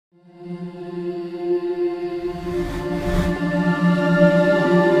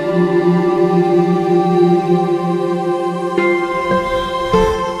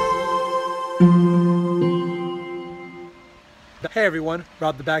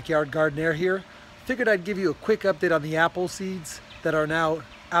Rob the Backyard Gardener here. Figured I'd give you a quick update on the apple seeds that are now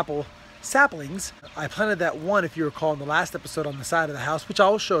apple saplings. I planted that one, if you recall, in the last episode on the side of the house, which I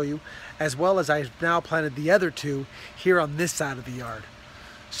will show you, as well as I've now planted the other two here on this side of the yard.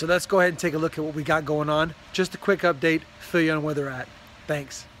 So let's go ahead and take a look at what we got going on. Just a quick update, fill you on where they're at.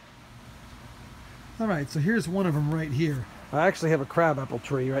 Thanks. All right, so here's one of them right here. I actually have a crabapple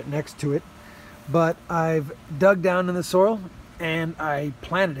tree right next to it, but I've dug down in the soil and I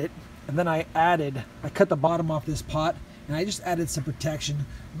planted it, and then I cut the bottom off this pot, and I just added some protection,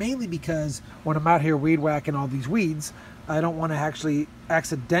 mainly because when I'm out here weed whacking all these weeds, I don't want to actually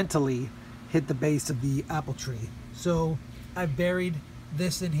accidentally hit the base of the apple tree. So I buried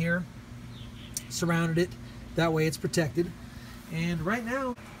this in here, surrounded it, that way it's protected. And right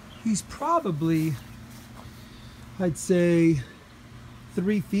now, he's probably, I'd say,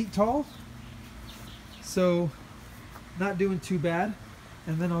 3 feet tall. So not doing too bad.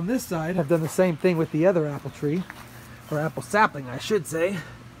 And then on this side, I've done the same thing with the other apple tree, or apple sapling, I should say.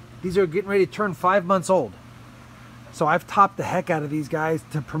 These are getting ready to turn 5 months old. So I've topped the heck out of these guys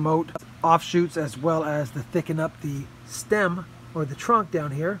to promote offshoots, as well as to thicken up the stem or the trunk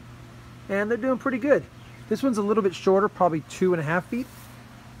down here. And they're doing pretty good. This one's a little bit shorter, probably 2.5 feet.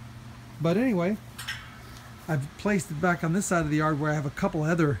 But anyway, I've placed it back on this side of the yard where I have a couple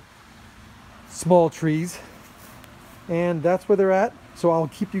other small trees. And that's where they're at. So I'll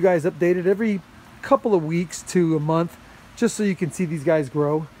keep you guys updated every couple of weeks to a month, just so you can see these guys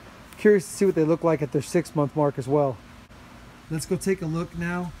grow. Curious to see what they look like at their 6-month mark as well. Let's go take a look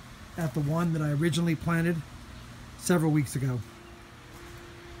now at the one that I originally planted several weeks ago.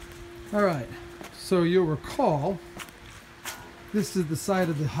 All right, so you'll recall, this is the side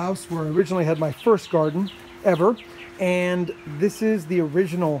of the house where I originally had my first garden ever, and this is the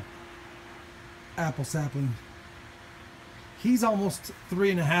original apple sapling. He's almost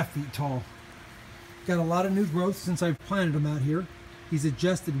 3.5 feet tall. Got a lot of new growth since I've planted him out here. He's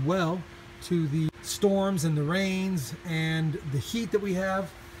adjusted well to the storms and the rains and the heat that we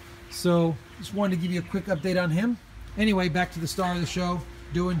have. So just wanted to give you a quick update on him. Anyway, back to the star of the show,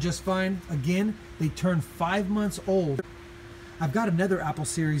 doing just fine. Again, they turned 5 months old. I've got another apple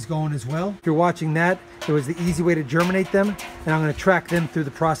series going as well. If you're watching that, it was the easy way to germinate them, and I'm going to track them through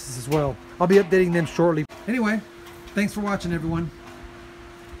the process as well. I'll be updating them shortly. Anyway, thanks for watching, everyone.